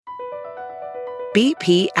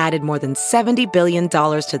BP added more than $70 billion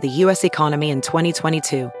to the U.S. economy in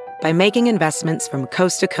 2022 by making investments from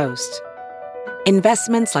coast to coast.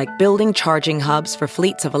 Investments like building charging hubs for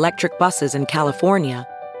fleets of electric buses in California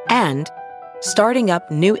and starting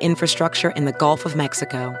up new infrastructure in the Gulf of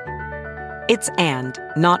Mexico. It's and,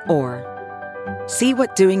 not or. See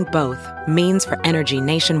what doing both means for energy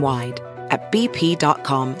nationwide at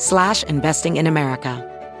bp.com/investing in America.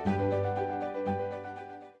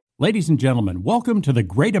 Ladies and gentlemen, welcome to the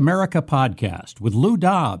Great America Podcast with Lou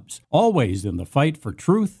Dobbs, always in the fight for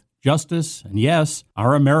truth, justice, and yes,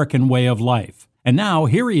 our American way of life. And now,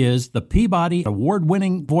 here he is, the Peabody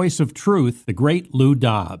Award-winning voice of truth, the great Lou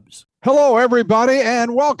Dobbs. Hello, everybody,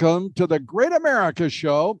 and welcome to the Great America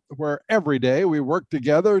Show, where every day we work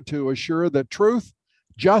together to assure that truth,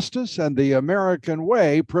 justice, and the American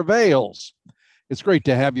way prevails. It's great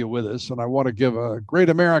to have you with us, and I want to give a Great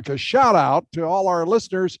America shout-out to all our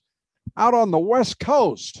listeners out on the West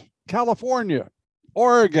Coast, California,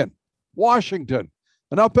 Oregon, Washington,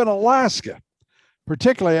 and up in Alaska,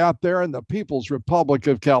 particularly out there in the People's Republic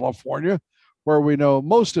of California, where we know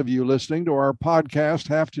most of you listening to our podcast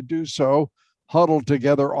have to do so huddled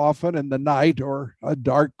together often in the night or a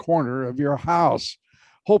dark corner of your house,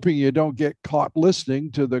 hoping you don't get caught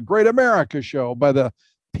listening to the Great America Show by the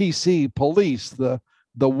PC police,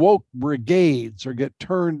 the woke brigades, or get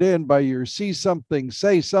turned in by your see something,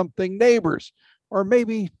 say something neighbors, or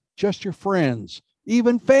maybe just your friends,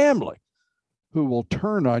 even family, who will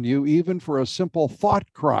turn on you even for a simple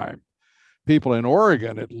thought crime. People in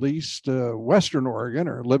Oregon, at least Western Oregon,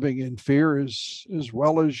 are living in fear as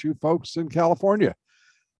well as you folks in California.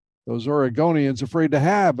 Those Oregonians afraid to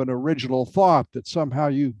have an original thought that somehow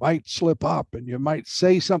you might slip up and you might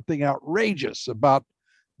say something outrageous about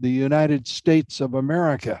the United States of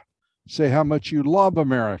America. Say how much you love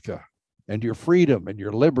America and your freedom and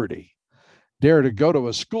your liberty. Dare to go to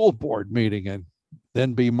a school board meeting and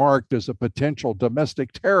then be marked as a potential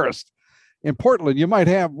domestic terrorist. In Portland, you might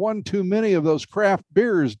have one too many of those craft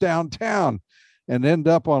beers downtown and end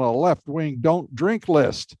up on a left-wing don't drink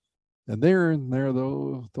list. And there,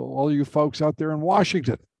 all you folks out there in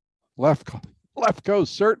Washington, left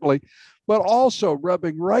coast certainly, but also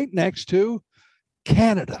rubbing right next to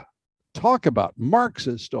Canada. Talk about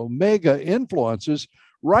Marxist Omega influences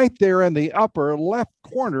right there in the upper left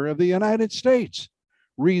corner of the United States.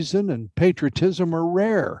 Reason and patriotism are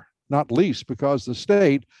rare, not least because the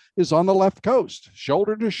state is on the left coast,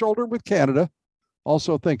 shoulder to shoulder with Canada.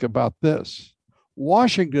 Also think about this.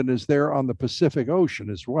 Washington is there on the Pacific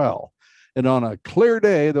Ocean as well. And on a clear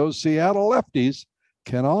day, those Seattle lefties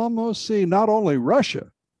can almost see not only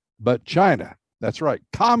Russia, but China. That's right,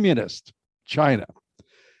 communist China.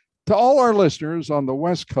 To all our listeners on the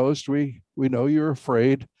West Coast, we know you're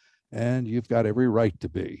afraid, and you've got every right to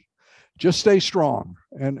be. Just stay strong.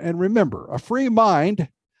 And remember, a free mind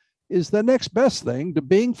is the next best thing to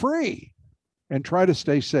being free. And try to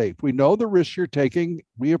stay safe. We know the risks you're taking.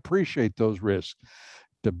 We appreciate those risks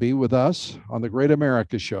to be with us on the Great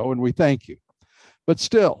America Show, and we thank you. But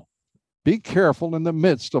still, be careful in the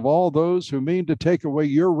midst of all those who mean to take away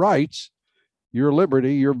your rights, your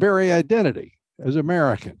liberty, your very identity as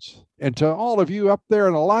Americans. And to all of you up there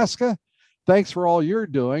in Alaska, thanks for all you're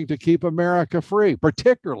doing to keep America free,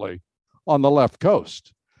 particularly on the left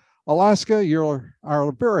coast. Alaska, you're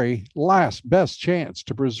our very last best chance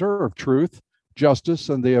to preserve truth, justice,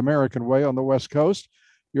 and the American way on the West Coast.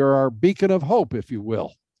 You're our beacon of hope, if you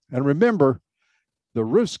will. And remember, the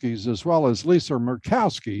Ruskies, as well as Lisa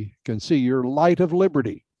Murkowski, can see your light of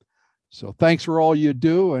liberty. So thanks for all you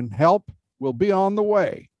do, and help will be on the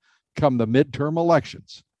way come the midterm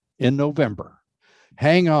elections in November.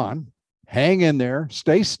 Hang on, hang in there,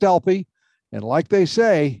 stay stealthy, and like they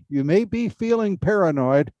say, you may be feeling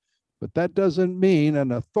paranoid, but that doesn't mean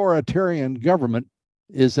an authoritarian government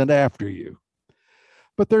isn't after you.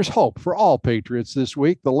 But there's hope for all patriots this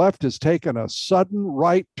week. The left has taken a sudden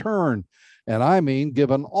right turn, and I mean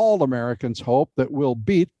given all Americans hope that we'll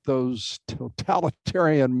beat those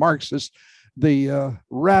totalitarian Marxists. The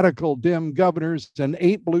radical dim governors in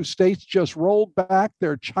 8 blue states just rolled back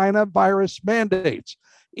their China virus mandates.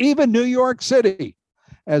 Even New York City,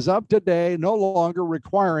 as of today, no longer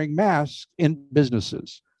requiring masks in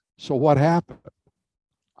businesses. So what happened?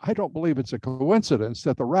 I don't believe it's a coincidence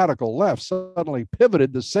that the radical left suddenly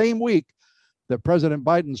pivoted the same week that President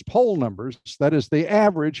Biden's poll numbers, that is the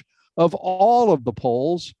average of all of the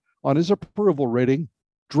polls on his approval rating,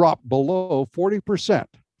 dropped below 40%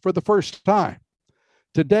 for the first time.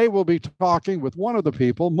 Today, we'll be talking with one of the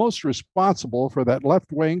people most responsible for that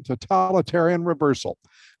left-wing totalitarian reversal,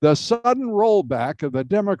 the sudden rollback of the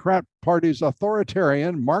Democrat Party's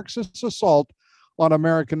authoritarian Marxist assault on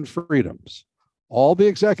American freedoms. All the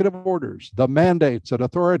executive orders, the mandates, and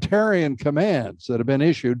authoritarian commands that have been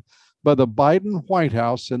issued by the Biden White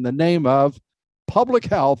House in the name of public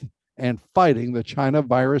health and fighting the China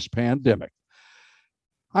virus pandemic.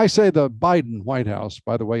 I say the Biden White House,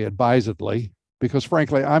 by the way, advisedly, because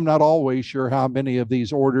frankly, I'm not always sure how many of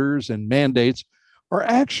these orders and mandates are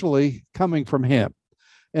actually coming from him.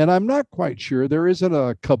 And I'm not quite sure there isn't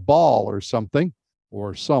a cabal or something,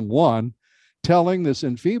 or someone, telling this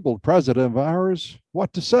enfeebled president of ours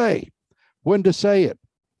what to say, when to say it,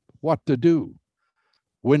 what to do,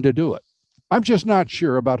 when to do it. I'm just not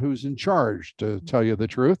sure about who's in charge, to tell you the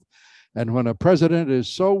truth. And when a president is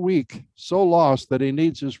so weak, so lost that he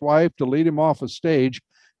needs his wife to lead him off a stage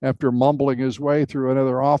after mumbling his way through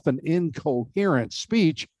another often incoherent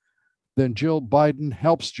speech, then Jill Biden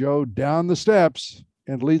helps Joe down the steps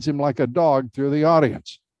and leads him like a dog through the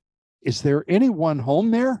audience. Is there anyone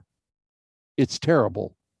home there? It's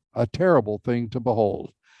terrible, a terrible thing to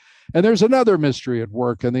behold. And there's another mystery at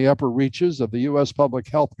work in the upper reaches of the U.S. public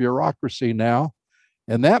health bureaucracy now.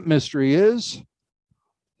 And that mystery is,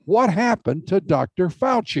 what happened to Dr.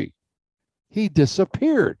 Fauci? He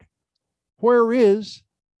disappeared. Where is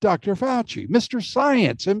Dr. Fauci, Mr.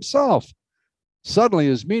 Science himself? Suddenly,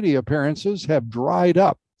 his media appearances have dried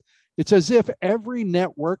up. It's as if every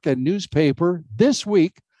network and newspaper this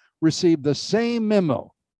week received the same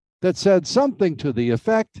memo that said something to the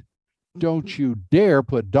effect, "Don't you dare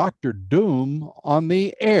put Dr. Doom on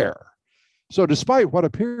the air." So despite what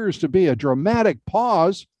appears to be a dramatic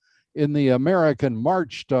pause in the American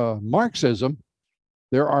march to Marxism,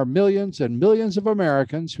 there are millions and millions of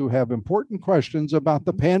Americans who have important questions about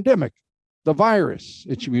the pandemic, the virus,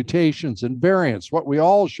 its mutations and variants, what we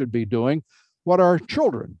all should be doing, what our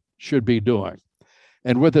children should be doing.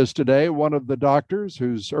 And with us today, one of the doctors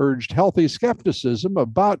who's urged healthy skepticism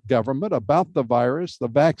about government, about the virus, the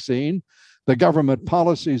vaccine, the government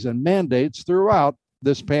policies and mandates throughout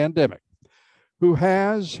this pandemic, who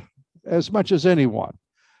has, as much as anyone,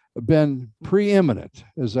 been preeminent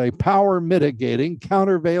as a power mitigating,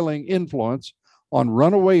 countervailing influence on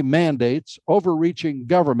runaway mandates, overreaching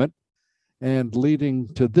government, and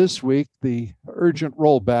leading to this week the urgent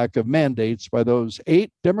rollback of mandates by those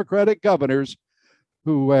 8 Democratic governors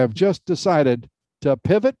who have just decided to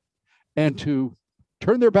pivot and to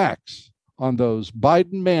turn their backs on those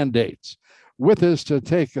Biden mandates. With us to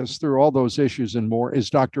take us through all those issues and more is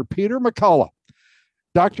Dr. Peter Mccullough.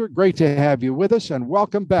 Doctor, great to have you with us and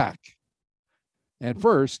welcome back. And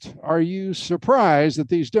first, are you surprised that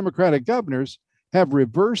these Democratic governors have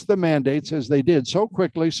reversed the mandates as they did so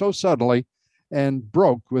quickly, so suddenly, and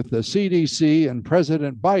broke with the CDC and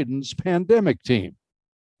President Biden's pandemic team?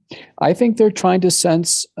 I think they're trying to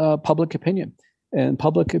sense public opinion, and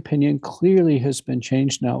public opinion clearly has been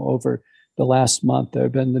changed now over the last month. The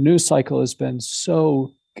news cycle has been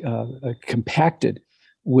so compacted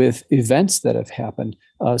with events that have happened,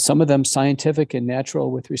 some of them scientific and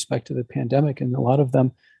natural with respect to the pandemic, and a lot of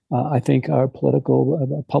them, I think, are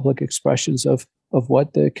political public expressions of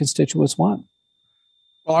what the constituents want.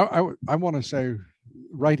 Well, I want to say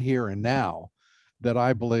right here and now that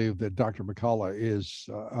I believe that Dr. Mccullough is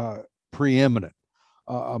preeminent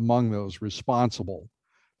among those responsible,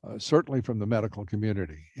 certainly from the medical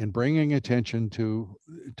community, in bringing attention to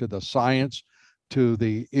the science, to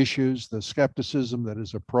the issues, the skepticism that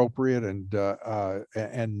is appropriate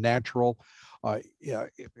and natural on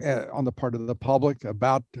the part of the public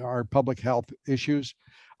about our public health issues.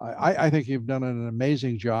 I think you've done an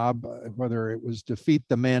amazing job, whether it was defeat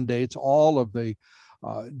the mandates, all of the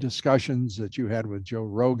discussions that you had with Joe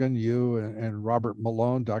Rogan, you and Robert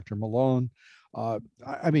Malone, Dr. Malone.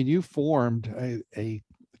 I mean, you formed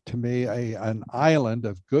to me, an island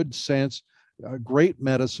of good sense, great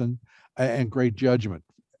medicine, and great judgment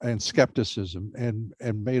and skepticism, and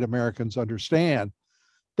made Americans understand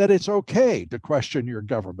that it's okay to question your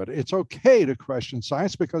government. It's okay to question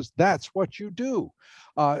science because that's what you do.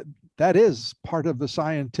 That is part of the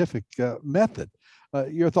scientific method.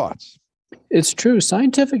 Your thoughts? It's true.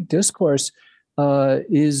 Scientific discourse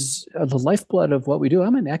is the lifeblood of what we do.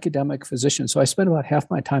 I'm an academic physician, so I spend about half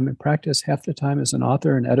my time in practice, half the time as an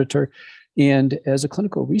author and editor, and as a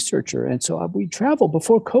clinical researcher. And so we traveled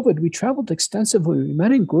before COVID. We traveled extensively. We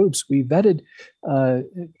met in groups. We vetted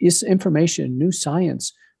information, new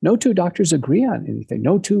science. No 2 doctors agree on anything.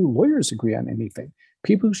 No 2 lawyers agree on anything.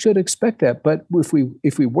 People should expect that. But if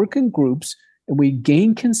we work in groups and we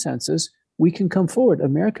gain consensus, we can come forward.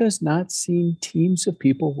 America has not seen teams of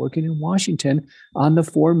people working in Washington on the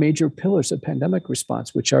four major pillars of pandemic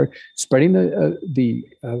response, which are spreading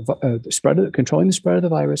controlling the spread of the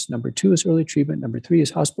virus. Number 2 is early treatment. Number 3 is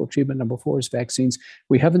hospital treatment. Number 4 is vaccines.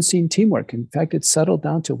 We haven't seen teamwork. In fact, it's settled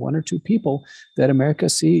down to 1 or 2 people that America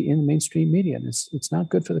see in the mainstream media, and it's not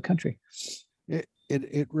good for the country.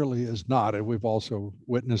 It really is not. And we've also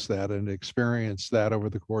witnessed that and experienced that over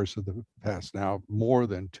the course of the past now more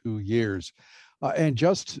than 2 years. And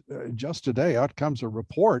just today, out comes a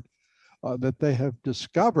report that they have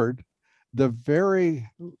discovered the very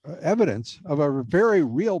evidence of a very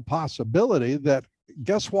real possibility that,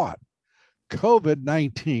 guess what?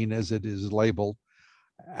 COVID-19, as it is labeled,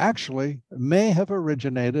 actually may have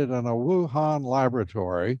originated in a Wuhan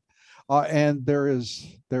laboratory. And there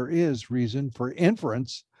is reason for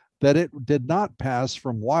inference that it did not pass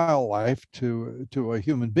from wildlife to a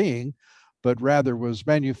human being, but rather was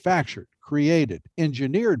manufactured, created,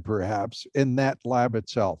 engineered perhaps in that lab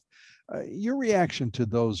itself. Your reaction to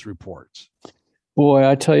those reports? Boy,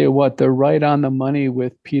 I tell you what, they're right on the money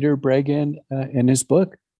with Peter Breggin in his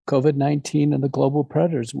book, COVID-19 and the Global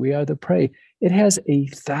Predators, We Are the Prey. It has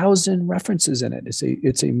 1,000 references in it.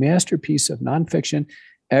 It's a masterpiece of nonfiction.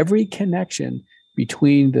 Every connection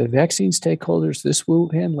between the vaccine stakeholders, this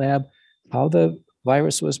Wuhan lab, how the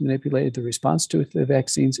virus was manipulated, the response to the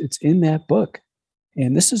vaccines, it's in that book.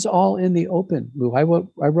 And this is all in the open, Lou. I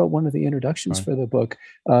wrote one of the introductions for the book.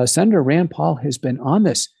 Senator Rand Paul has been on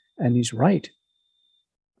this, and he's right.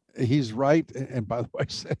 He's right. And by the way,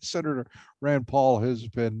 Senator Rand Paul has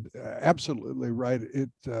been absolutely right. It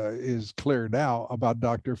is clear now about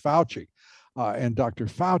Dr. Fauci. And Dr.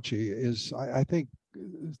 Fauci is, I think,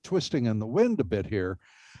 twisting in the wind a bit here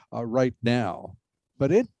right now.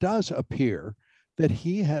 But it does appear that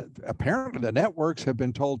he had, apparently the networks have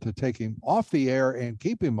been told to take him off the air and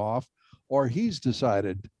keep him off, or he's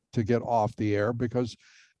decided to get off the air, because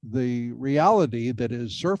the reality that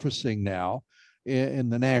is surfacing now in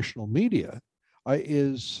the national media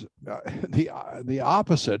is the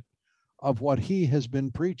opposite of what he has been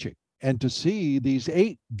preaching. And to see these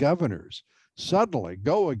 8 governors suddenly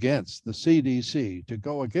go against the CDC, to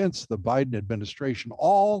go against the Biden administration,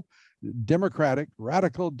 all Democratic,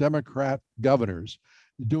 radical Democrat governors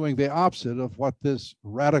doing the opposite of what this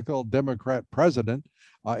radical Democrat president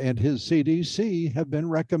and his CDC have been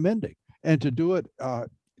recommending. And to do it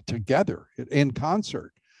together in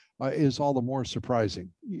concert is all the more surprising.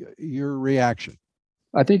 Your reaction?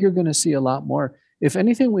 I think you're going to see a lot more. If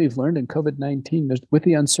anything we've learned in COVID-19, with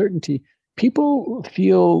the uncertainty, people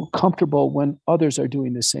feel comfortable when others are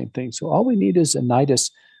doing the same thing. So all we need is a nidus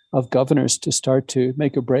of governors to start to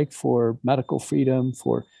make a break for medical freedom,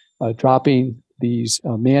 for dropping these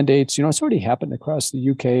mandates. You know, it's already happened across the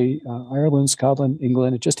UK, Ireland, Scotland,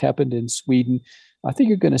 England. It just happened in Sweden. I think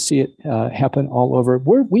you're going to see it happen all over.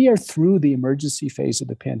 We are through the emergency phase of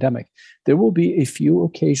the pandemic. There will be a few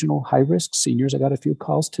occasional high-risk seniors. I got a few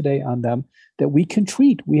calls today on them that we can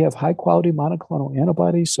treat. We have high-quality monoclonal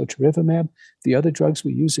antibodies, so Sotrovimab, the other drugs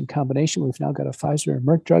we use in combination. We've now got a Pfizer and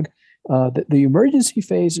Merck drug. The emergency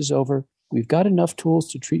phase is over. We've got enough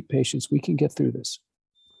tools to treat patients. We can get through this.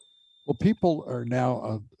 Well, people are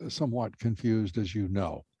now somewhat confused, as you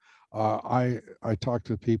know. I talk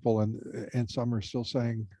to people, and some are still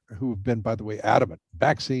saying, who've been, by the way, adamant,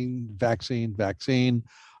 vaccine,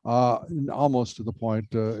 almost to the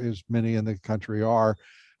point as many in the country are.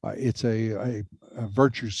 It's a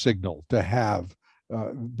virtue signal to have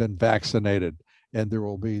been vaccinated, and there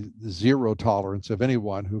will be zero tolerance of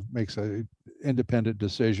anyone who makes an independent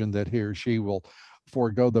decision that he or she will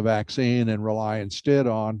forego the vaccine and rely instead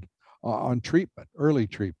on treatment, early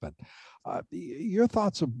treatment. Your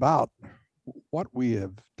thoughts about what we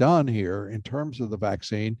have done here in terms of the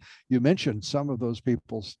vaccine? You mentioned some of those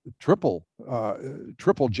people triple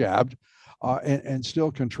jabbed and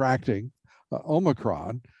still contracting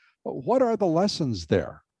Omicron. What are the lessons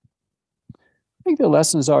there? I think the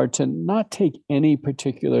lessons are to not take any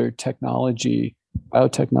particular technology,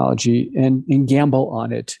 biotechnology, and gamble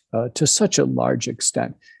on it to such a large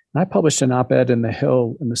extent. And I published an op-ed in The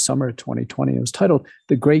Hill in the summer of 2020. It was titled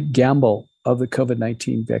 "The Great Gamble of the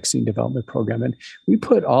COVID-19 Vaccine Development Program." And we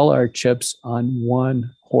put all our chips on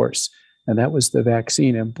one horse, and that was the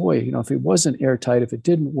vaccine. And boy, you know, if it wasn't airtight, if it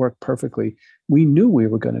didn't work perfectly, we knew we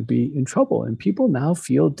were going to be in trouble. And people now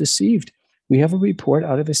feel deceived. We have a report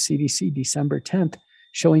out of the CDC December 10th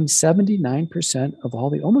showing 79% of all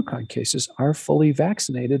the Omicron cases are fully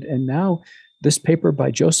vaccinated. And now this paper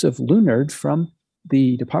by Joseph Lunard from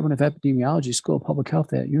the Department of Epidemiology, School of Public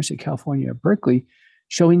Health at University of California at Berkeley,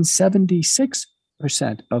 showing 76%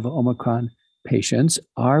 of Omicron patients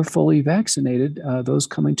are fully vaccinated, those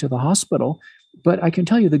coming to the hospital. But I can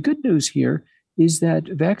tell you the good news here is that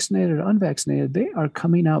vaccinated or unvaccinated, they are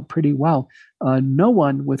coming out pretty well. No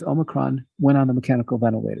one with Omicron went on the mechanical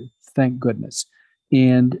ventilator, thank goodness.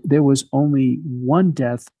 And there was only one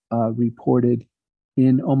death reported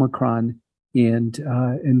in Omicron, and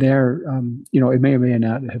there, it may or may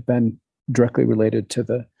not have been directly related to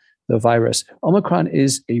the virus. Omicron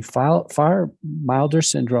is a far milder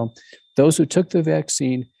syndrome. Those who took the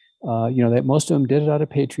vaccine, that most of them did it out of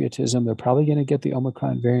patriotism. They're probably going to get the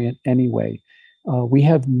Omicron variant anyway. We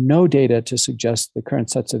have no data to suggest the current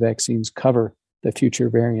sets of vaccines cover the future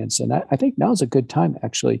variants. And I think now is a good time,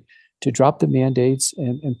 actually, to drop the mandates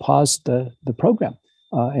and pause the program.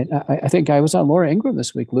 And I think I was on Laura Ingraham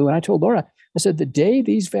this week, Lou, and I told Laura, I said, the day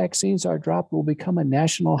these vaccines are dropped will become a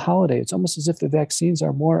national holiday. It's almost as if the vaccines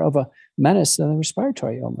are more of a menace than a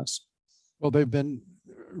respiratory illness. Well, they've been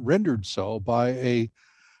rendered so by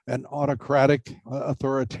an autocratic,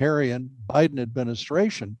 authoritarian Biden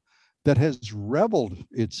administration that has reveled,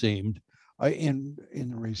 it seemed, in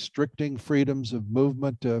restricting freedoms of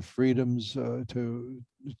movement, freedoms to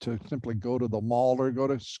simply go to the mall or go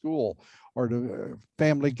to school or to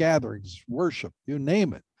family gatherings, worship, you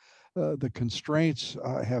name it. The constraints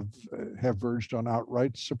have verged on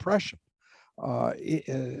outright suppression.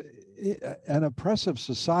 An oppressive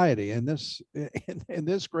society in this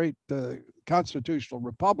great constitutional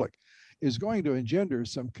republic is going to engender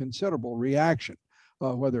some considerable reaction.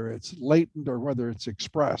 Whether it's latent or whether it's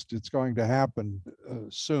expressed, it's going to happen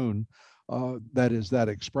soon. That is that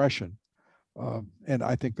expression. And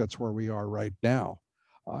I think that's where we are right now.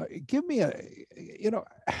 Give me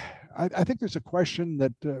I think there's a question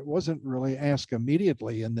that wasn't really asked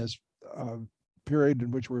immediately in this period in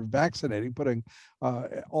which we're vaccinating, putting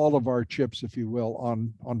all of our chips, if you will,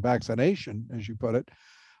 on vaccination, as you put it.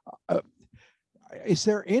 Is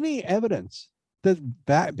there any evidence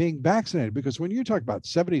that being vaccinated, because when you talk about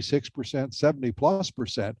 76%,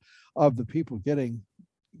 70+% of the people getting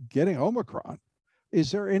Omicron, is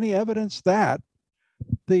there any evidence that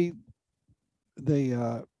the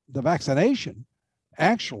vaccination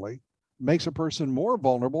actually makes a person more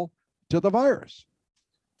vulnerable to the virus?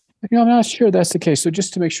 I'm not sure that's the case. So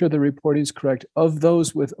just to make sure the reporting is correct, of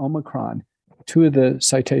those with Omicron, 2 of the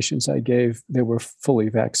citations I gave, they were fully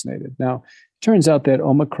vaccinated. Now, it turns out that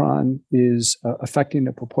Omicron is affecting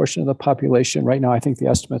a proportion of the population. Right now, I think the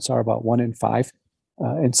estimates are about 1 in 5.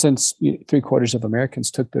 And since 3/4 of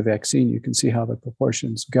Americans took the vaccine, you can see how the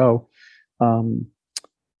proportions go. I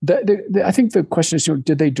think the question is,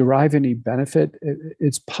 did they derive any benefit?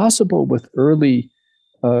 It's possible with early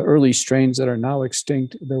strains that are now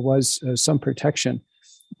extinct, there was some protection.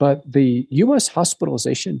 But the U.S.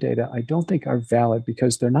 hospitalization data, I don't think are valid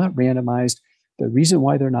because they're not randomized. The reason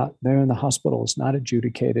why they're in the hospital is not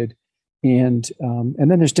adjudicated. And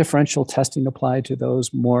then there's differential testing applied to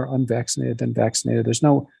those more unvaccinated than vaccinated. There's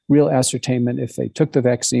no real ascertainment if they took the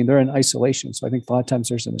vaccine. They're in isolation. So I think a lot of times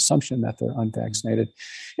there's an assumption that they're unvaccinated.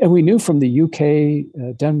 And we knew from the UK,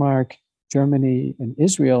 Denmark, Germany, and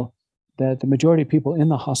Israel that the majority of people in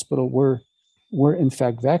the hospital were in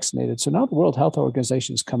fact vaccinated. So now the World Health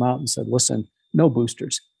Organization has come out and said, listen, no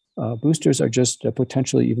boosters. Boosters are just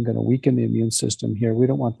potentially even going to weaken the immune system here. We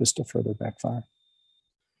don't want this to further backfire.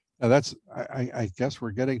 Now that's, I guess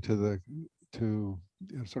we're getting to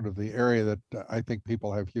sort of the area that I think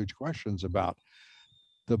people have huge questions about.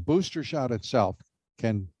 The booster shot itself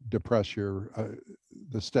can depress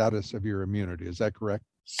the status of your immunity. Is that correct?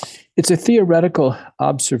 It's a theoretical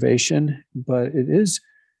observation, but it is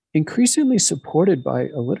increasingly supported by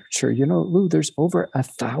a literature. Lou, there's over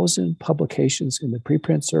 1,000 publications in the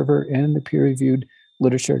preprint server and in the peer-reviewed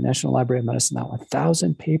literature, National Library of Medicine now,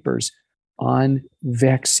 1,000 papers on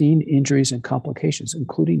vaccine injuries and complications,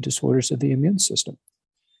 including disorders of the immune system.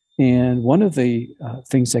 And one of the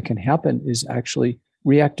things that can happen is actually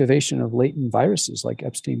reactivation of latent viruses like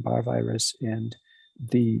Epstein-Barr virus and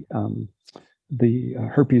the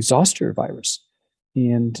herpes zoster virus.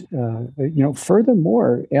 And,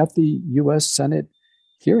 furthermore, at the U.S. Senate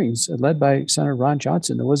hearings led by Senator Ron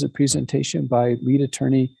Johnson, there was a presentation by lead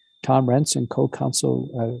attorney Tom Rentz and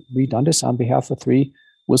co-counsel Lee Dundas on behalf of 3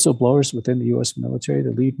 whistleblowers within the U.S. military.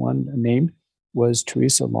 The lead one named was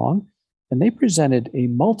Teresa Long, and they presented a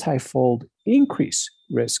multifold increased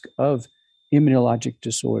risk of immunologic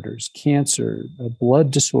disorders, cancer,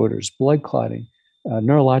 blood disorders, blood clotting,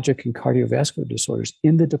 neurologic and cardiovascular disorders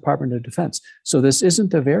in the Department of Defense. So this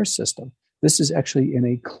isn't the VAERS system. This is actually in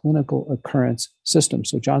a clinical occurrence system.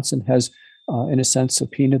 So Johnson has, in a sense,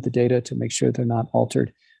 subpoenaed the data to make sure they're not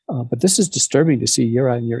altered. But this is disturbing to see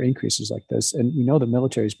year-on-year increases like this. And we know the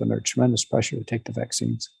military has been under tremendous pressure to take the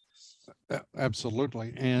vaccines.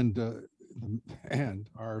 Absolutely. And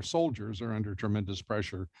our soldiers are under tremendous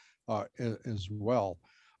pressure as well.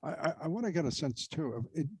 I want to get a sense too of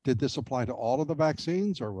did this apply to all of the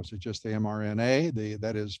vaccines, or was it just the mRNA,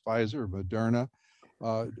 that is Pfizer, Moderna?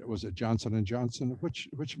 Was it Johnson and Johnson?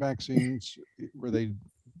 Which vaccines were they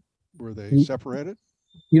separated?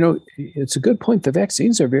 It's a good point. The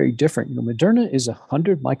vaccines are very different. Moderna is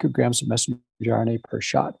 100 micrograms of messenger RNA per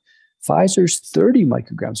shot. Pfizer's 30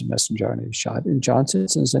 micrograms of messenger RNA per shot, and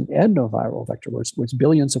Johnson's is an adenoviral vector, where it's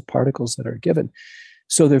billions of particles that are given.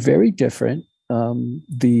 So they're very different.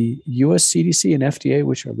 The US CDC and FDA,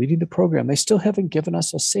 which are leading the program, they still haven't given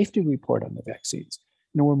us a safety report on the vaccines.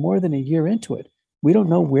 We're more than a year into it. We don't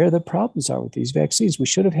know where the problems are with these vaccines. We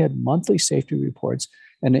should have had monthly safety reports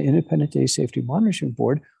and an independent data safety monitoring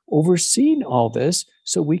board overseeing all this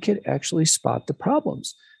so we could actually spot the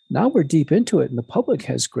problems. Now we're deep into it, and the public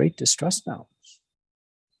has great distrust now.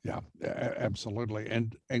 Yeah, absolutely.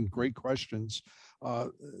 And great questions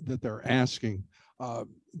that they're asking.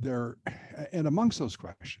 And amongst those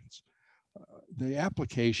questions, the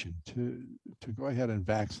application to go ahead and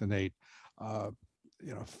vaccinate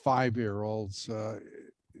 5-year-olds,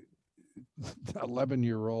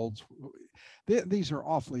 11-year-olds, these are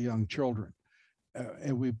awfully young children.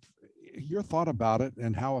 And your thought about it,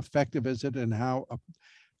 and how effective is it, and how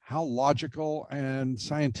logical and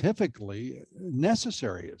scientifically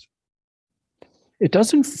necessary is it? It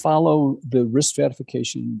doesn't follow the risk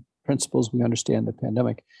stratification principles we understand the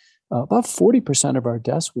pandemic. About 40% of our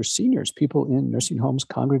deaths were seniors, people in nursing homes,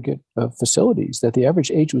 congregate facilities, that the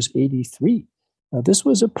average age was 83. This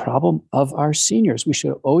was a problem of our seniors. We should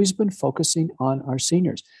have always been focusing on our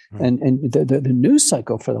seniors. Right. And the news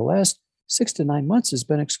cycle for the last 6 to 9 months has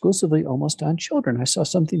been exclusively almost on children. I saw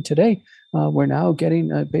something today. We're now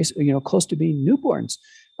getting close to being newborns.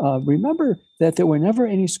 Remember that there were never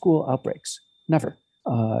any school outbreaks. Never.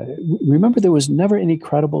 Remember, there was never any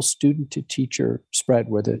credible student-to-teacher spread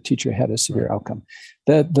where the teacher had a severe outcome.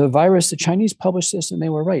 The virus, the Chinese published this, and they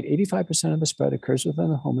were right. 85% of the spread occurs within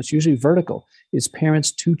the home. It's usually vertical. It's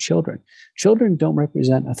parents to children. Children don't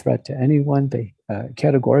represent a threat to anyone. They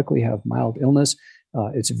categorically have mild illness.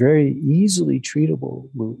 It's very easily treatable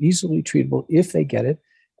if they get it.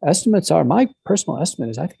 Estimates are, my personal estimate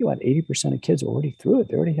is, I think about 80% of kids are already through it.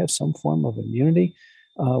 They already have some form of immunity.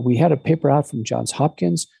 We had a paper out from Johns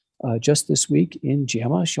Hopkins just this week in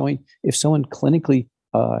JAMA showing if someone clinically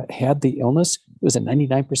had the illness, there was a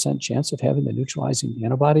 99% chance of having the neutralizing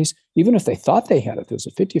antibodies. Even if they thought they had it, there was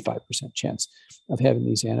a 55% chance of having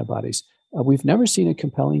these antibodies. We've never seen a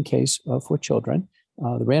compelling case for children.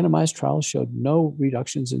 The randomized trials showed no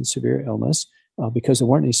reductions in severe illness because there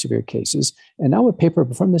weren't any severe cases. And now a paper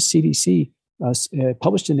from the CDC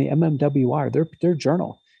published in the MMWR, their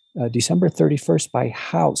journal, December 31st by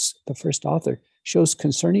House, the first author, shows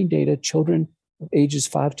concerning data, children ages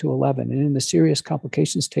 5 to 11. And in the serious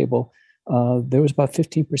complications table, there was about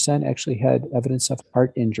 15% actually had evidence of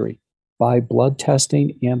heart injury by blood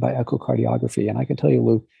testing and by echocardiography. And I can tell you,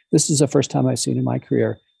 Lou, this is the first time I've seen in my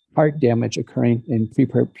career heart damage occurring in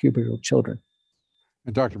prepubertal children.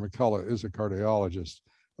 And Dr. Mccullough is a cardiologist.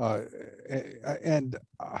 And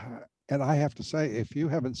I have to say, if you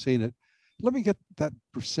haven't seen it, let me get that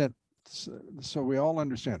percent so we all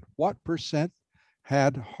understand. What percent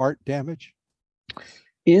had heart damage?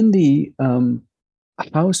 In the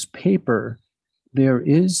House paper, there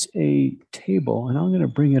is a table, and I'm going to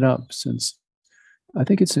bring it up since I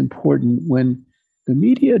think it's important. When the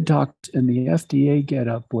media docs and the FDA get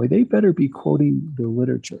up, boy, they better be quoting the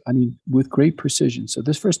literature. I mean, with great precision. So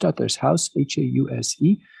this first author is House,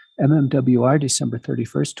 H-A-U-S-E, MMWR, December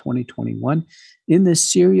 31st, 2021. In this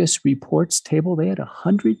serious reports table, they had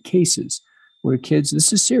 100 cases where kids,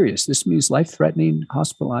 this is serious, this means life-threatening,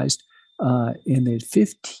 hospitalized, and they had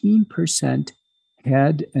 15%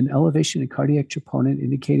 had an elevation in cardiac troponin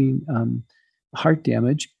indicating heart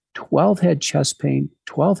damage. 12 had chest pain,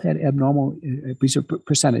 12 had abnormal, these are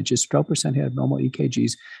percentages, 12% had abnormal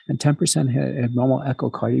EKGs, and 10% had abnormal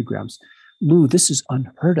echocardiograms. Lou, this is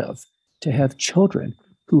unheard of to have children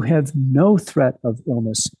who have no threat of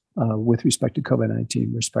illness with respect to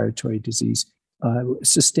COVID-19 respiratory disease,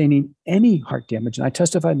 sustaining any heart damage. And I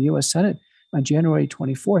testified in the U.S. Senate on January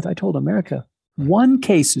 24th. I told America, one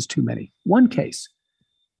case is too many, one case.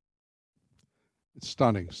 It's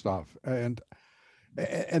stunning stuff. And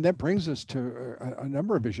that brings us to a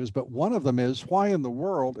number of issues, but one of them is, why in the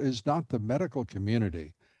world is not the medical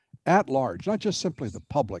community at large, not just simply the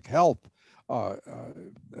public health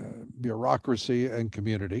bureaucracy and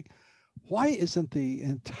community, why isn't the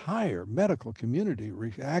entire medical community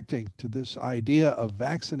reacting to this idea of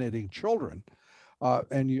vaccinating children?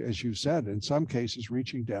 As you said, in some cases,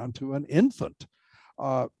 reaching down to an infant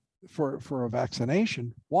for a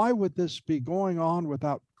vaccination. Why would this be going on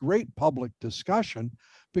without great public discussion?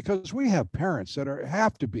 Because we have parents that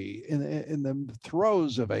have to be in the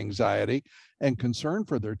throes of anxiety and concern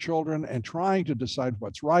for their children and trying to decide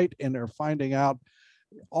what's right, and they're finding out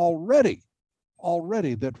already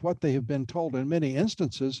that what they have been told in many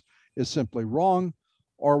instances is simply wrong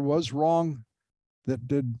or was wrong, that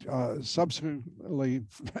did subsequently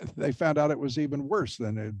they found out it was even worse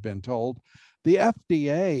than it had been told. The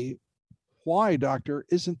FDA, why, doctor,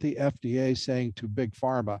 isn't the FDA saying to Big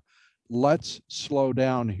Pharma, let's slow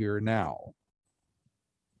down here now?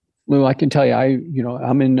 Lou, I can tell you,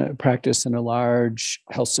 I'm in practice in a large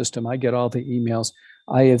health system. I get all the emails.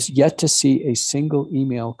 I have yet to see a single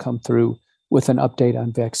email come through with an update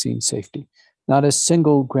on vaccine safety. Not a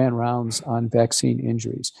single grand rounds on vaccine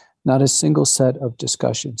injuries. Not a single set of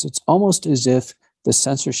discussions. It's almost as if the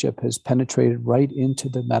censorship has penetrated right into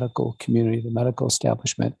the medical community, the medical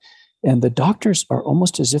establishment. And the doctors are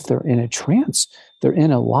almost as if they're in a trance. They're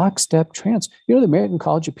in a lockstep trance. The American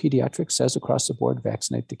College of Pediatrics says across the board,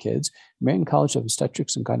 vaccinate the kids. American College of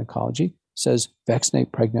Obstetrics and Gynecology says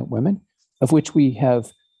vaccinate pregnant women, of which we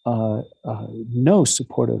have no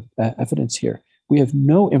supportive evidence here. We have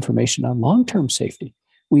no information on long-term safety.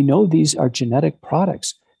 We know these are genetic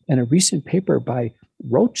products. And a recent paper by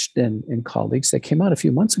Rochden and colleagues that came out a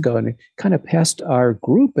few months ago, and it kind of passed our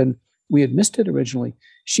group, and we had missed it originally.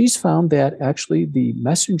 She's found that actually the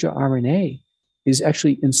messenger RNA is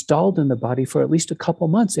actually installed in the body for at least a couple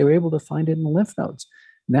months. They were able to find it in the lymph nodes.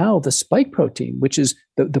 Now the spike protein, which is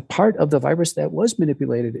the part of the virus that was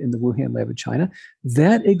manipulated in the Wuhan lab in China,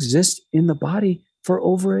 that exists in the body for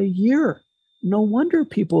over a year. No wonder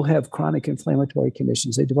people have chronic inflammatory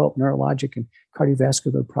conditions. They develop neurologic and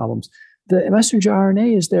cardiovascular problems. The messenger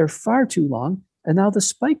RNA is there far too long, and now the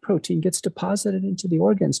spike protein gets deposited into the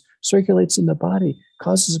organs, circulates in the body,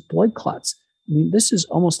 causes blood clots. I mean, this is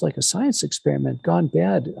almost like a science experiment gone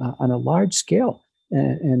bad on a large scale.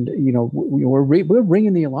 And we're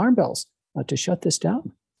ringing the alarm bells to shut this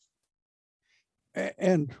down.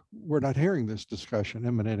 And we're not hearing this discussion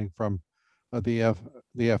emanating from the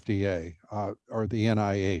FDA or the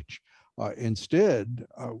NIH. Instead,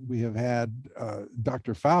 we have had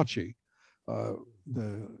Dr. Fauci,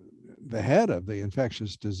 the head of the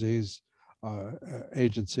infectious disease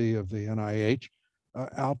agency of the NIH,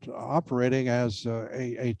 out operating as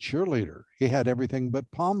a cheerleader. He had everything but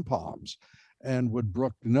pom-poms and would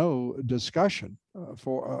brook no discussion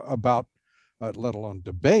about, let alone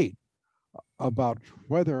debate, about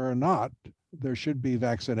whether or not there should be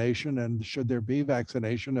vaccination, and should there be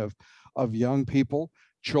vaccination of young people,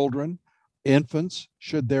 children, infants.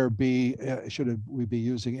 Should we be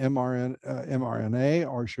using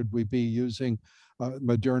mRNA, or should we be using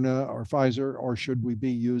Moderna or Pfizer, or should we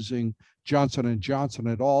be using Johnson & Johnson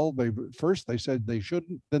at all? First they said they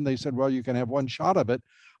shouldn't, then they said, well, you can have one shot of it.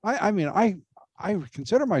 I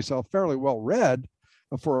consider myself fairly well read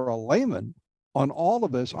for a layman on all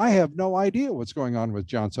of this. I have no idea what's going on with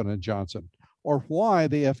Johnson & Johnson, or why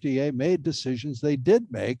the FDA made decisions they did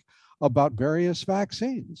make about various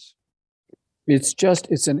vaccines.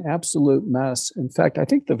 It's an absolute mess. In fact, I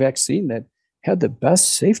think the vaccine that had the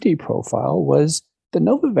best safety profile was the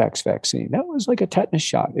Novavax vaccine. That was like a tetanus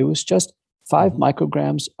shot. It was just 5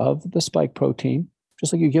 micrograms of the spike protein,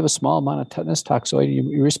 just like you give a small amount of tetanus toxoid,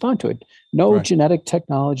 you respond to it. No genetic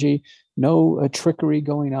technology, no trickery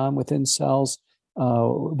going on within cells.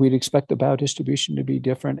 We'd expect the biodistribution to be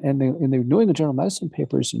different. And in the New England Journal of Medicine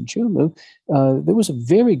papers in June, Lou, there was a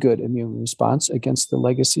very good immune response against the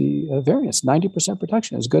legacy variants, 90%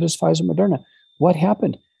 protection, as good as Pfizer, Moderna. What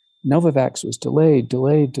happened? Novavax was delayed.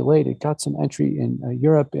 It got some entry in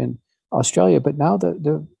Europe and Australia, but now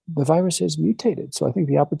the virus has mutated. So I think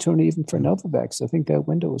the opportunity even for Novavax, I think that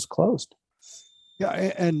window is closed.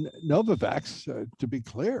 Yeah, and Novavax, to be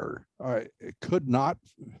clear, could not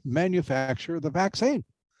manufacture the vaccine.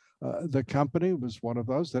 The company was one of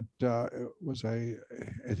those that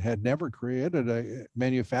it had never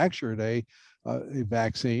manufactured a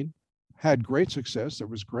vaccine, had great success. There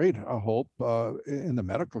was great hope in the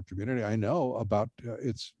medical community, I know, about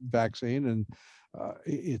its vaccine and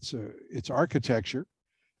its architecture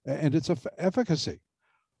and its efficacy.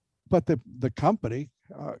 But the company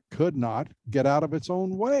could not get out of its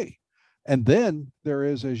own way. And then there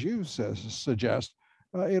is, as you suggest,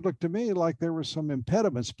 it looked to me like there were some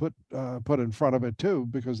impediments put in front of it too,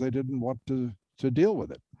 because they didn't want to deal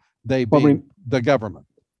with it. They being the government.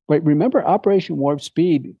 Right. Remember, Operation Warp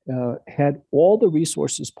Speed had all the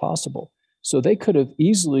resources possible. So they could have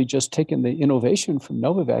easily just taken the innovation from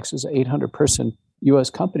Novavax as an 800-person U.S.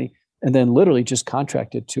 company and then literally just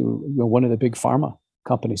contracted to one of the big pharma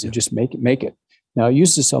companies and just make it. Now, it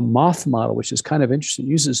uses a moth model, which is kind of interesting. It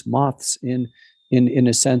uses moths in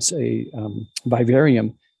a sense, a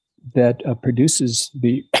vivarium that produces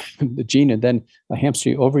the the gene, and then a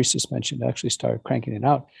hamster ovary suspension actually started cranking it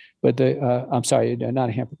out. But not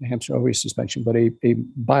a hamster ovary suspension, but a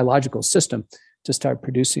biological system to start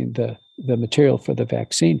producing the material for the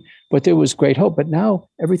vaccine. But there was great hope. But now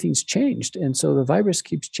everything's changed, and so the virus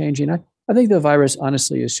keeps changing. I think the virus,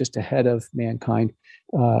 honestly, is just ahead of mankind.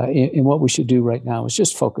 And what we should do right now is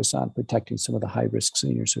just focus on protecting some of the high-risk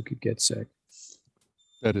seniors who could get sick.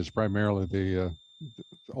 That is primarily the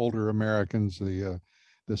older Americans, the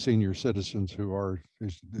senior citizens who are,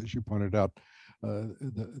 as you pointed out,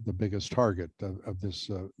 the biggest target of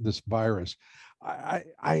this virus.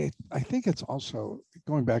 I think it's also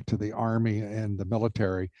going back to the Army and the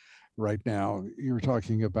military right now. You're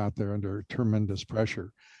talking about they're under tremendous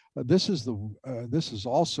pressure. This is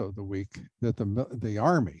also the week that the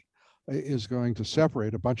Army is going to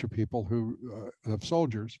separate a bunch of people of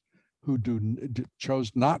soldiers who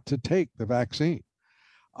chose not to take the vaccine.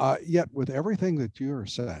 Yet with everything that you're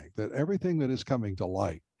saying, that everything that is coming to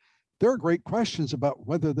light, there are great questions about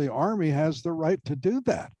whether the Army has the right to do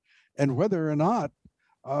that and whether or not,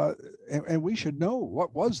 and we should know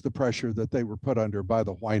what was the pressure that they were put under by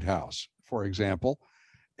the White House, for example,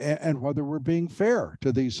 and whether we're being fair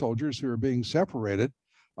to these soldiers who are being separated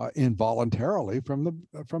involuntarily from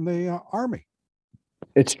the Army.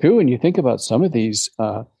 It's true. And you think about some of these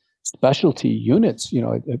specialty units,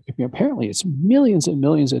 apparently it's millions and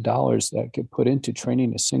millions of dollars that get put into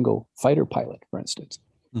training a single fighter pilot, for instance.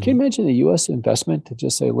 Mm-hmm. Can you imagine the U.S. investment to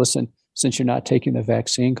just say, listen, since you're not taking the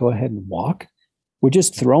vaccine, go ahead and walk? We're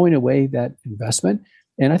just throwing away that investment.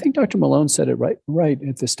 And I think Dr. Malone said it right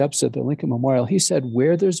at the steps of the Lincoln Memorial. He said,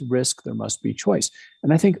 where there's risk, there must be choice.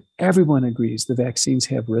 And I think everyone agrees the vaccines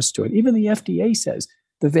have risk to it. Even the FDA says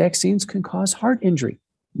the vaccines can cause heart injury.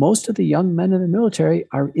 Most of the young men in the military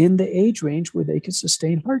are in the age range where they can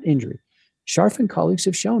sustain heart injury. Scharf and colleagues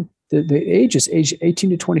have shown that the age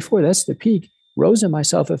 18 to 24, that's the peak. Rose and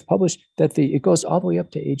myself have published that it goes all the way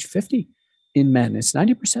up to age 50 in men. It's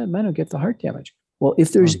 90% of men who get the heart damage. Well,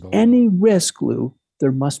 if there's any risk, Lou,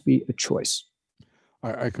 there must be a choice.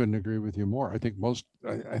 I couldn't agree with you more. I think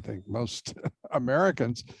most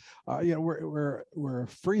Americans, we're a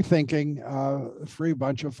free-thinking, free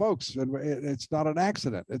bunch of folks, and it's not an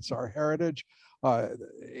accident. It's our heritage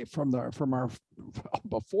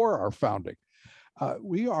before our founding.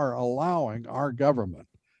 We are allowing our government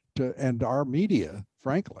and our media,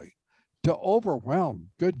 frankly, to overwhelm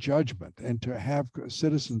good judgment and to have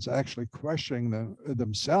citizens actually questioning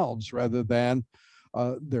themselves rather than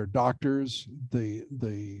their doctors,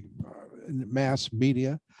 the mass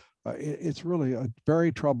media. It's really a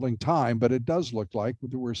very troubling time, but it does look like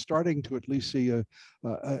we're starting to at least see a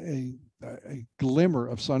glimmer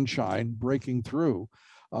of sunshine breaking through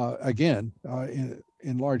again,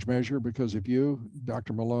 in large measure because of you,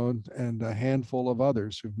 Dr. Malone, and a handful of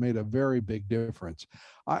others who've made a very big difference.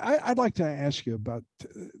 I'd like to ask you about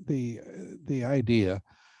the idea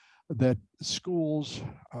that schools,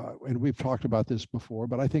 and we've talked about this before,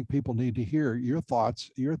 but I think people need to hear your thoughts,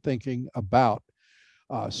 your thinking about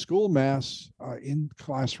school masks in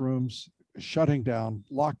classrooms, shutting down,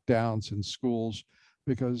 lockdowns in schools,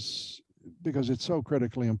 because it's so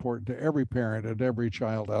critically important to every parent and every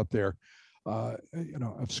child out there,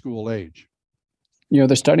 of school age.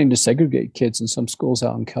 They're starting to segregate kids in some schools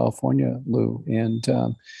out in California, Lou. And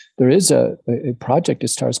there is a project it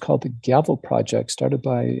starts called the Gavel Project, started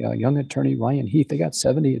by young attorney Ryan Heath. They got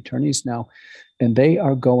 70 attorneys now, and they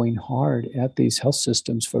are going hard at these health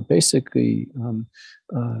systems for basically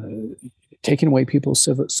taking away people's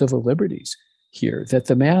civil liberties here, that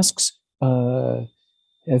the masks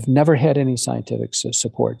have never had any scientific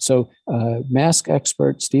support. So mask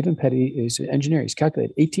expert Stephen Petty is an engineer. He's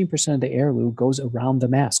calculated 18% of the air, Lou, goes around the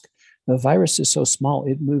mask. The virus is so small,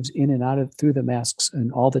 it moves in and out through the masks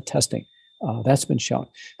and all the testing. That's been shown.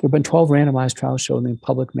 There have been 12 randomized trials showing that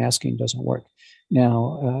public masking doesn't work.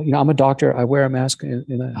 Now, I'm a doctor. I wear a mask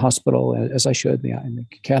in a hospital, as I should, in the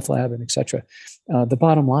cath lab and et cetera. The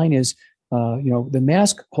bottom line is, the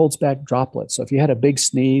mask holds back droplets. So if you had a big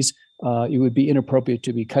sneeze, it would be inappropriate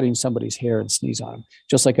to be cutting somebody's hair and sneeze on them.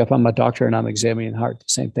 Just like if I'm a doctor and I'm examining the heart, the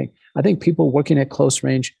same thing. I think people working at close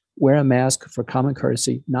range wear a mask for common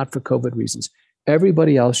courtesy, not for COVID reasons.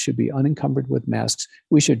 Everybody else should be unencumbered with masks.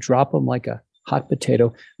 We should drop them like a hot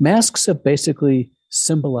potato. Masks have basically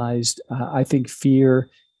symbolized, I think, fear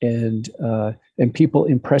and people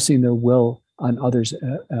impressing their will on others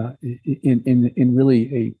in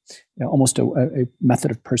really almost a method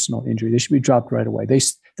of personal injury. They should be dropped right away.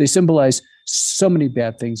 They symbolize so many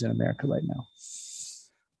bad things in America right now.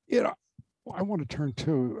 I want to turn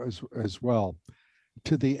to as well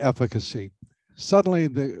to the efficacy. Suddenly,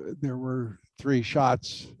 there were 3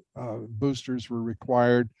 shots, boosters were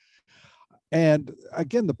required. And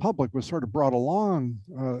again, the public was sort of brought along.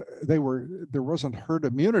 There wasn't herd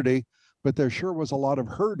immunity, but there sure was a lot of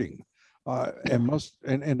herding,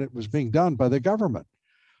 and it was being done by the government.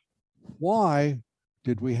 Why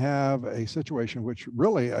did we have a situation which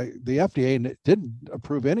really the FDA didn't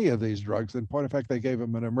approve any of these drugs? In point of fact, they gave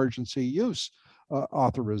them an emergency use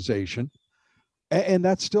authorization, and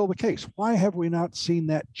that's still the case. Why have we not seen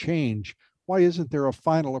that change? Why isn't there a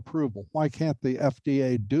final approval? Why can't the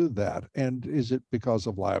FDA do that? And is it because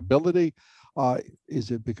of liability?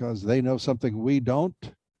 Is it because they know something we don't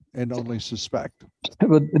and only suspect?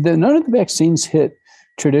 But none of the vaccines hit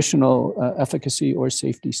traditional efficacy or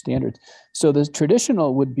safety standards. So the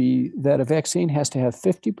traditional would be that a vaccine has to have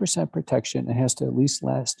 50% protection and has to at least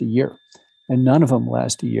last a year. And none of them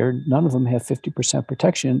last a year. None of them have 50%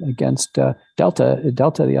 protection against Delta.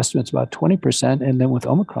 Delta, the estimate's about 20%. And then with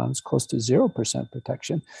Omicron, it's close to 0%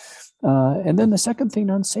 protection. And then the second thing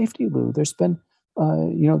on safety, Lou, there's been,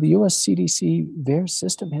 the US CDC, VAERS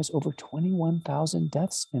system has over 21,000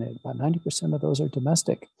 deaths in it. About 90% of those are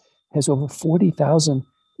domestic. Has over 40,000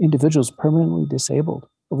 individuals permanently disabled,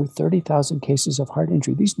 over 30,000 cases of heart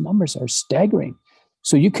injury. These numbers are staggering.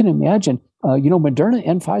 So you can imagine, Moderna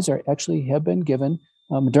and Pfizer actually have been given,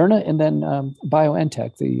 Moderna and then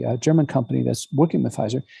BioNTech, the German company that's working with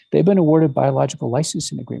Pfizer, they've been awarded biological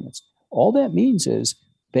licensing agreements. All that means is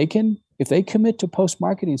if they commit to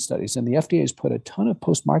post-marketing studies, and the FDA has put a ton of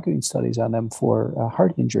post-marketing studies on them for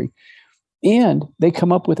heart injury, and they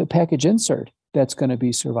come up with a package insert that's going to be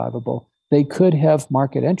survivable, they could have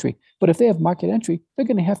market entry. But if they have market entry, they're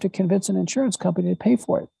going to have to convince an insurance company to pay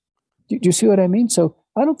for it. Do you see what I mean? So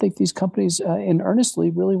I don't think these companies in earnestly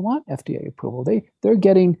really want FDA approval. They're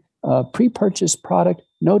getting pre-purchased product,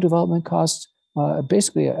 no development costs,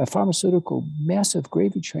 basically a pharmaceutical massive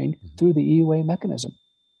gravy train through the EUA mechanism.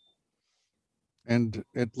 And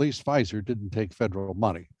at least Pfizer didn't take federal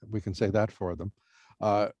money. We can say that for them.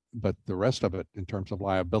 But the rest of it, in terms of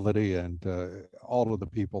liability and all of the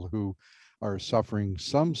people who are suffering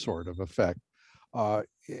some sort of effect,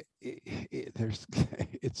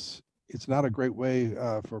 it's not a great way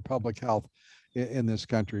for public health in this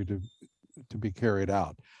country to be carried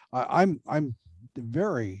out. I'm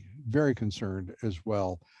very, very concerned as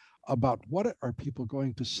well about what are people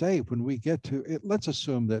going to say when we get to it. Let's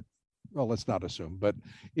assume that, well, let's not assume, but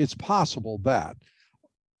it's possible that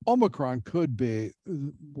Omicron could be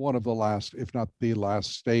one of the last, if not the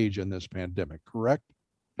last stage in this pandemic, correct?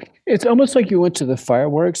 It's almost like you went to the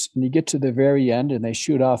fireworks and you get to the very end and they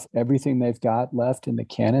shoot off everything they've got left in the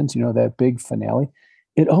cannons, that big finale.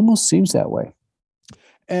 It almost seems that way.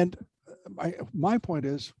 And my point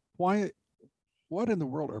is, what in the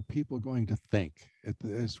world are people going to think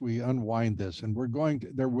as we unwind this? And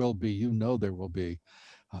there will be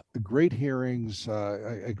great hearings,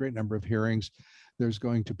 a great number of hearings. There's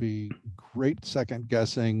going to be great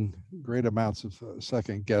amounts of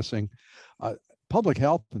second guessing. Public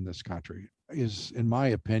health in this country is, in my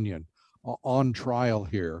opinion, on trial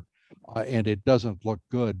here, and it doesn't look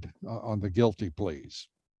good on the guilty pleas.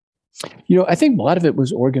 I think a lot of it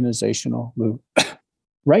was organizational, Lou.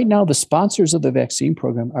 Right now, the sponsors of the vaccine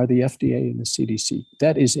program are the FDA and the CDC.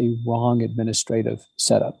 That is a wrong administrative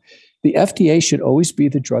setup. The FDA should always be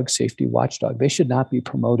the drug safety watchdog. They should not be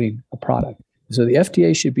promoting a product. So the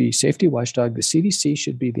FDA should be safety watchdog, the CDC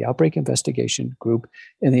should be the outbreak investigation group,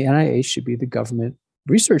 and the NIH should be the government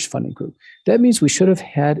research funding group. That means we should have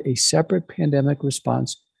had a separate pandemic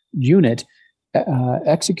response unit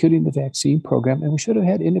executing the vaccine program, and we should have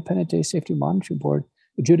had independent data safety monitoring board,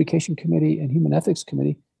 adjudication committee, and human ethics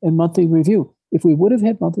committee, and monthly review. If we would have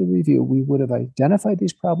had monthly review, we would have identified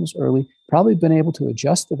these problems early, probably been able to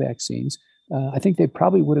adjust the vaccines. I think they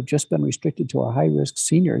probably would have just been restricted to our high-risk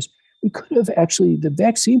seniors. We could have the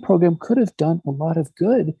vaccine program could have done a lot of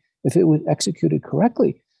good if it was executed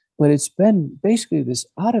correctly. But it's been basically this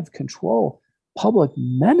out of control public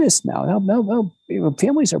menace now. Now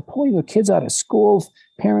families are pulling their kids out of school.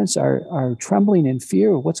 Parents are trembling in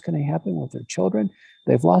fear of what's going to happen with their children.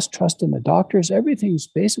 They've lost trust in the doctors. Everything's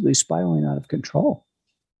basically spiraling out of control.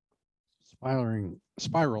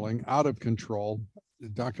 Spiraling out of control.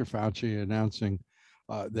 Dr. Fauci announcing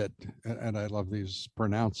that, and I love these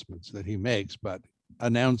pronouncements that he makes, but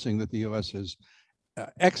announcing that the U.S. has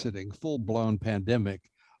exiting full-blown pandemic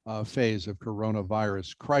phase of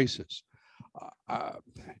coronavirus crisis.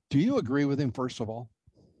 Do you agree with him, first of all?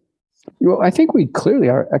 Well, I think we clearly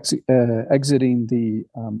are exiting the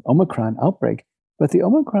Omicron outbreak, but the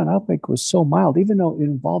Omicron outbreak was so mild, even though it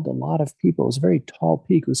involved a lot of people. It was a very tall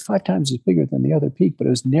peak. It was 5 times as bigger than the other peak, but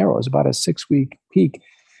it was narrow. It was about a 6-week peak.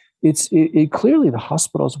 It clearly the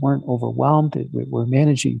hospitals weren't overwhelmed. We're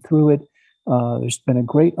managing through it. There's been a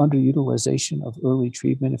great underutilization of early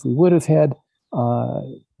treatment. If we would have had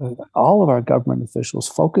all of our government officials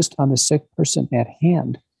focused on the sick person at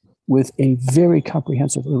hand with a very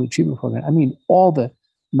comprehensive early treatment program, I mean, all the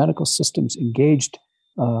medical systems engaged,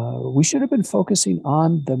 we should have been focusing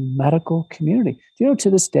on the medical community. Do you know,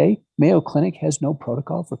 to this day, Mayo Clinic has no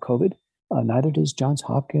protocol for COVID. Neither does Johns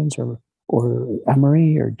Hopkins or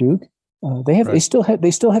Emory or Duke. They still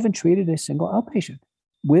haven't treated a single outpatient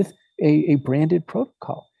with a branded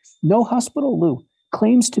protocol. No hospital, Lou,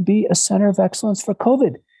 claims to be a center of excellence for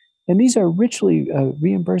COVID, and these are richly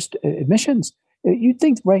reimbursed admissions. You'd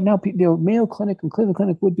think right now, Mayo Clinic and Cleveland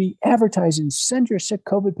Clinic would be advertising, send your sick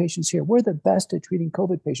COVID patients here. We're the best at treating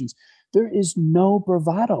COVID patients. There is no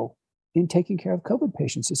bravado in taking care of COVID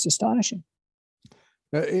patients. It's astonishing.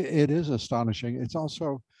 It is astonishing. It's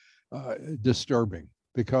also disturbing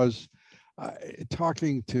because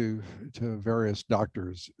talking to various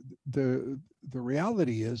doctors, the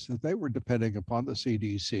reality is that they were depending upon the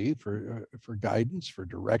CDC for guidance, for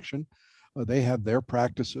direction. They have their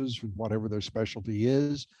practices, whatever their specialty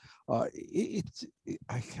is. I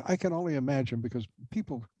can only imagine, because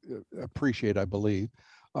people appreciate, I believe,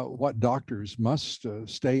 what doctors must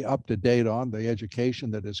stay up to date on, the education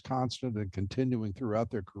that is constant and continuing throughout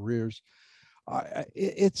their careers. I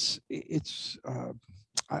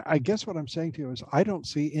guess what I'm saying to you is I don't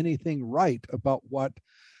see anything right about what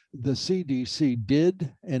the CDC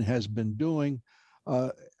did and has been doing,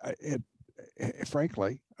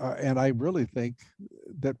 frankly. And I really think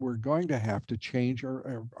that we're going to have to change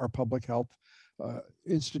our public health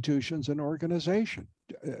institutions and organization.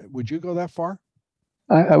 Would you go that far?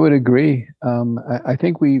 I would agree. I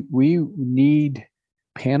think we need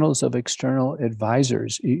panels of external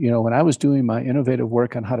advisors. When I was doing my innovative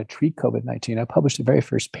work on how to treat COVID-19, I published the very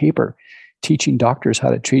first paper teaching doctors how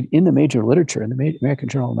to treat in the major literature, in the American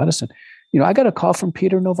Journal of Medicine. I got a call from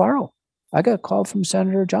Peter Navarro. I got a call from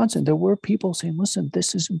Senator Johnson. There were people saying, listen,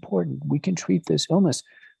 this is important. We can treat this illness.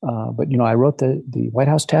 But I wrote the White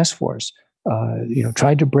House task force,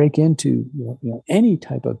 tried to break into any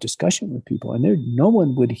type of discussion with people. And no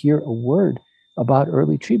one would hear a word about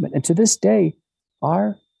early treatment. And to this day,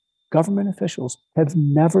 our government officials have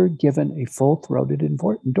never given a full-throated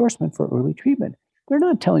endorsement for early treatment. They're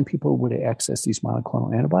not telling people where to access these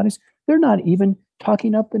monoclonal antibodies. They're not even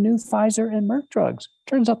talking up the new Pfizer and Merck drugs.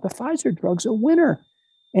 Turns out the Pfizer drug's a winner.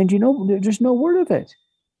 And there's no word of it.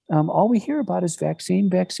 All we hear about is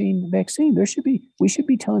vaccine. We should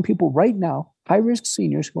be telling people right now, high-risk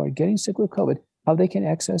seniors who are getting sick with COVID, how they can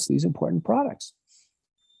access these important products.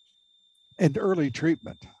 And early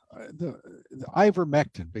treatment. The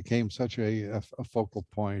ivermectin became such a focal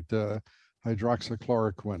point.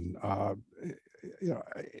 Hydroxychloroquine,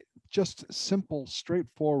 just simple,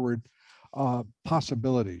 straightforward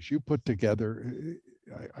possibilities you put together.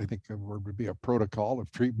 I think the word would be a protocol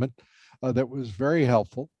of treatment that was very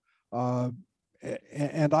helpful.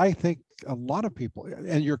 And I think a lot of people,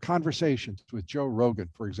 and your conversations with Joe Rogan,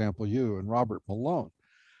 for example, you and Robert Malone,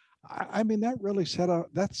 I mean, that really set a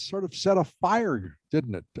fire,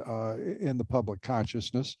 didn't it, in the public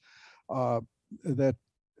consciousness that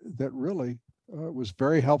really was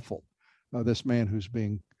very helpful. This man who's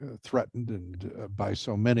being threatened and by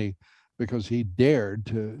so many because he dared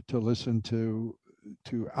to listen to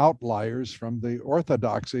outliers from the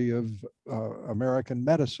orthodoxy of American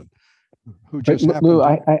medicine, who just happened. Lou,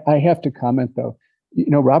 I have to comment though.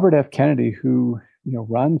 Robert F. Kennedy, who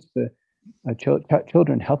runs the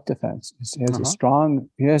Children Health Defense,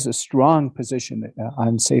 has a strong position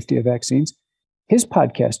on safety of vaccines. His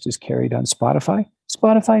podcast is carried on Spotify.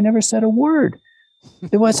 Spotify never said a word.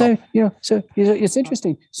 It was, so it's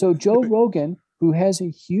interesting. So Joe Rogan, who has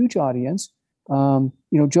a huge audience, Joe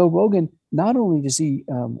Rogan, not only does he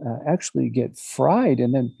actually get fried,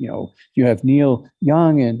 and then you have Neil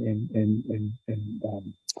Young and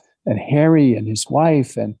Harry and his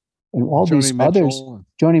wife and all these others,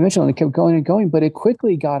 Joni Mitchell, and it kept going and going, but it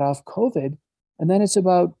quickly got off COVID, and then it's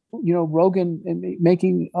about Rogan and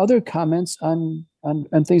making other comments on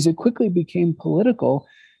things that quickly became political.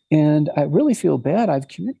 And I really feel bad. I've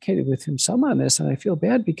communicated with him some on this, and I feel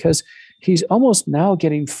bad because he's almost now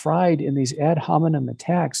getting fried in these ad hominem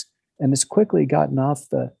attacks, and it's quickly gotten off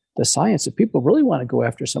the the science. If people really want to go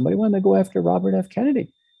after somebody, when they go after Robert F.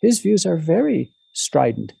 Kennedy, his views are very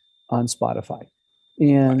strident on Spotify.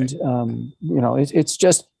 And, it's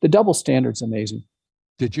just the double standard's amazing.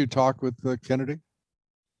 Did you talk with Kennedy?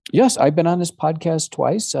 Yes, I've been on his podcast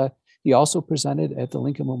twice. He also presented at the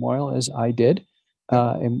Lincoln Memorial as I did.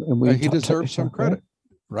 And he deserves some credit,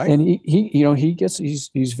 right? And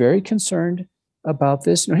he's very concerned about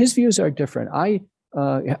this. His views are different.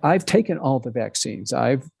 I've taken all the vaccines.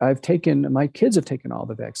 My kids have taken all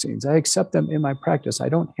the vaccines. I accept them in my practice. I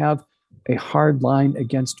don't have a hard line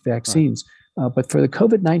against vaccines. Right. But for the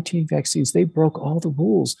COVID-19 vaccines, they broke all the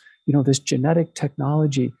rules, this genetic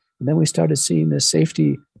technology. And then we started seeing the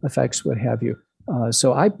safety effects, what have you.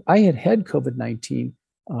 So I had COVID-19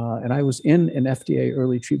 and I was in an FDA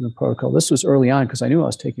early treatment protocol. This was early on because I knew I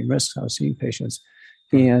was taking risks. I was seeing patients.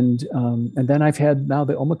 And then I've had now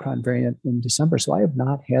the Omicron variant in December. So I have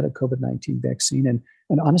not had a COVID-19 vaccine. And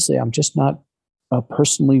honestly, I'm just not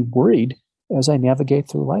personally worried as I navigate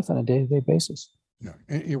through life on a day-to-day basis. Yeah.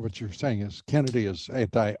 And what you're saying is Kennedy is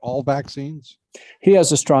anti all vaccines? He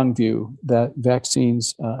has a strong view that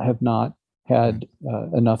vaccines have not had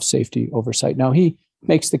enough safety oversight. Now, he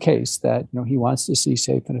makes the case that he wants to see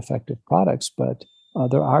safe and effective products, but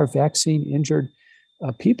there are vaccine-injured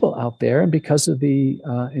people out there, and because of the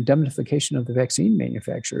indemnification of the vaccine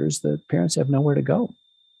manufacturers, the parents have nowhere to go.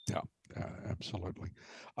 Yeah, absolutely.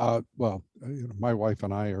 My wife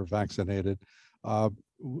and I are vaccinated,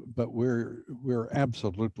 but we're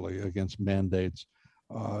absolutely against mandates.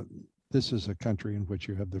 This is a country in which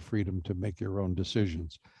you have the freedom to make your own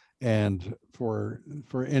decisions, and for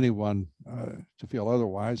anyone to feel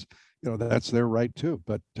otherwise, that's their right too.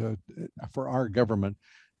 But for our government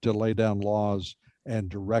to lay down laws and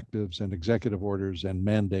directives and executive orders and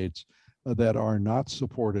mandates that are not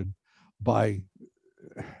supported by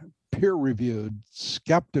peer-reviewed,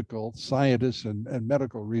 skeptical scientists and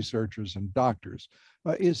medical researchers and doctors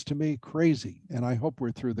is to me crazy. And I hope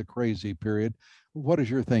we're through the crazy period. What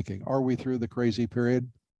is your thinking? Are we through the crazy period?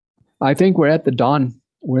 I think we're at the dawn.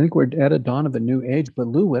 I think we're at a dawn of a new age. But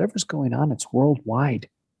Lou, whatever's going on, it's worldwide.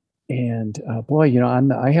 And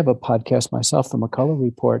I have a podcast myself, the Mccullough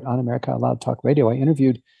Report on America Out Loud Talk Radio. I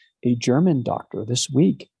interviewed a German doctor this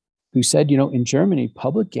week who said, in Germany,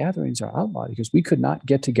 public gatherings are outlawed because we could not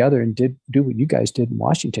get together and do what you guys did in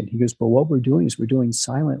Washington. He goes, but what we're doing is we're doing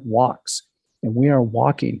silent walks, and we are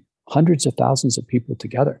walking hundreds of thousands of people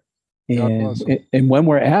together. And when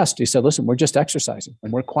we're asked, he said, listen, we're just exercising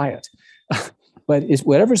and we're quiet. But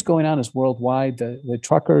whatever's going on is worldwide. The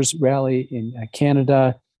truckers rally in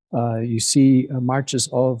Canada. You see marches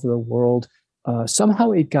all over the world.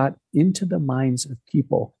 Somehow it got into the minds of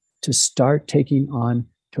people to start taking on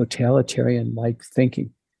totalitarian-like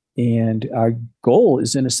thinking. And our goal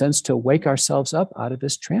is, in a sense, to wake ourselves up out of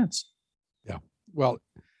this trance. Yeah. Well,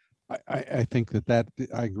 I think that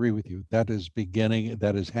I agree with you. That is beginning.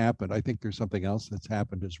 That has happened. I think there's something else that's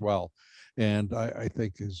happened as well. And I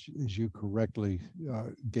think as you correctly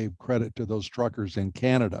gave credit to those truckers in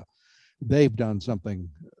Canada, they've done something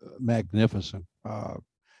magnificent,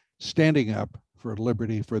 standing up for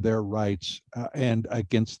liberty, for their rights, and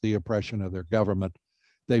against the oppression of their government.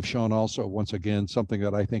 They've shown also, once again, something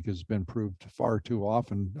that I think has been proved far too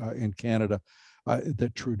often in Canada,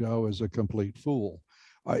 that Trudeau is a complete fool.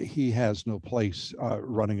 He has no place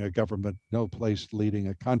running a government, no place leading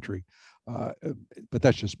a country. But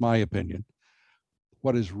that's just my opinion.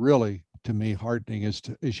 What is really, to me, heartening is,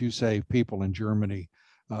 as you say, people in Germany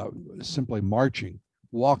simply marching,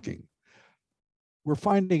 walking. We're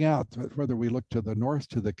finding out that whether we look to the north,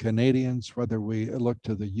 to the Canadians, whether we look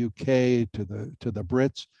to the UK, to the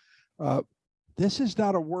Brits, this is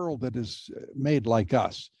not a world that is made like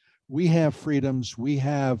us. We have freedoms, we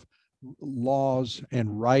have laws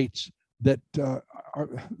and rights that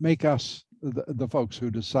make us the folks who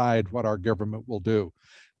decide what our government will do.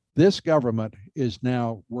 This government is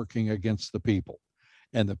now working against the people.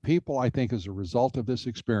 And the people, I think, as a result of this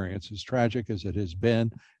experience, as tragic as it has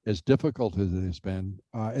been, as difficult as it has been,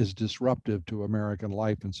 as disruptive to American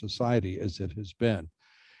life and society as it has been,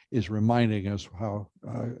 is reminding us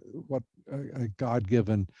what a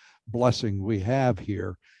God-given blessing we have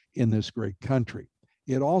here in this great country.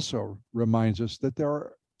 It also reminds us that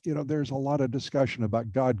there's a lot of discussion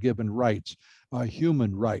about God-given rights,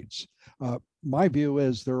 human rights. My view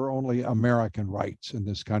is there are only American rights in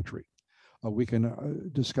this country. We can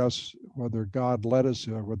discuss whether God led us,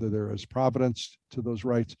 whether there is providence to those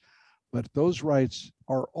rights, but those rights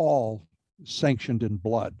are all sanctioned in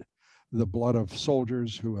blood, the blood of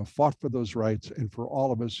soldiers who have fought for those rights, and for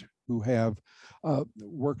all of us who have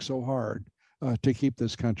worked so hard to keep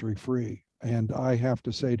this country free. And I have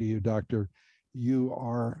to say to you, Doctor, you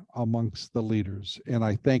are amongst the leaders. And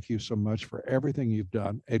I thank you so much for everything you've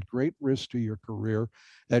done at great risk to your career,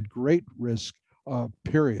 at great risk,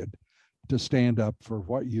 period, to stand up for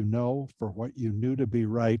what you know, for what you knew to be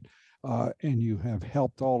right. And you have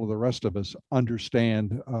helped all of the rest of us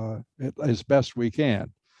understand as best we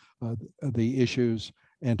can the issues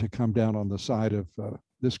and to come down on the side of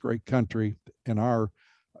this great country and our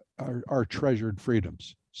treasured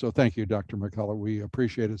freedoms. So thank you, Dr. Mccullough. We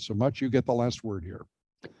appreciate it so much. You get the last word here.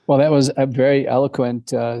 Well, that was a very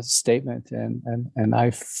eloquent statement, and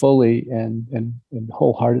I fully and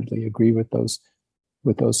wholeheartedly agree with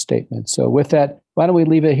those statements. So with that, why don't we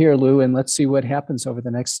leave it here, Lou, and let's see what happens over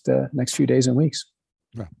the next few days and weeks.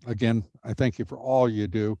 Again, I thank you for all you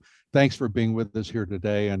do. Thanks for being with us here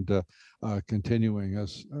today and continuing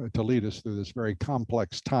us to lead us through this very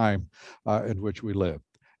complex time in which we live.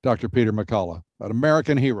 Dr. Peter Mccullough, an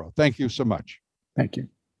American hero. Thank you so much. Thank you.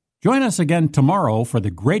 Join us again tomorrow for the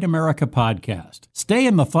Great America Podcast. Stay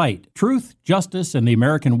in the fight. Truth, justice, and the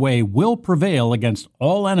American way will prevail against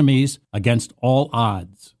all enemies, against all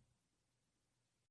odds.